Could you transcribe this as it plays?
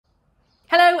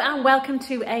Hello and welcome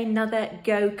to another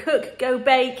Go Cook, Go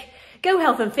Bake, Go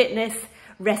Health and Fitness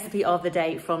recipe of the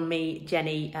day from me,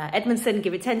 Jenny Edmondson,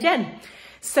 Give It 10 Jen.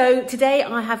 So today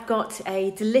I have got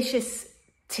a delicious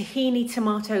tahini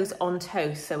tomatoes on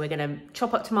toast. So we're going to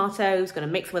chop up tomatoes, going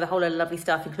to mix them with a whole load of lovely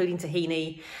stuff, including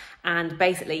tahini, and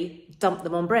basically dump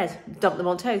them on bread, dump them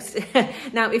on toast.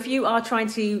 Now, if you are trying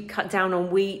to cut down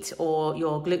on wheat or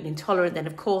you're gluten intolerant, then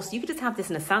of course you could just have this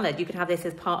in a salad. You could have this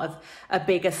as part of a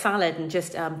bigger salad and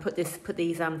just put these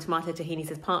tomato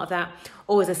tahinis as part of that,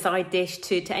 or as a side dish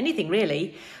to anything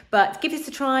really. But give this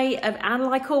a try, and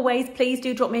like always, please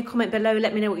do drop me a comment below.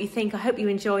 Let me know what you think. I hope you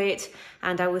enjoy it,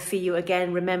 and I will see you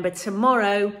again. Remember,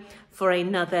 tomorrow for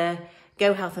another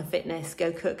Go Health and Fitness,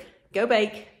 Go Cook, Go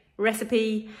Bake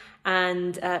recipe.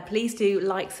 And please do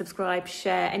like, subscribe,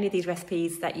 share any of these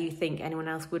recipes that you think anyone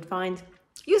else would find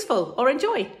useful or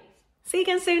enjoy. See you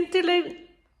again soon. Toodaloo.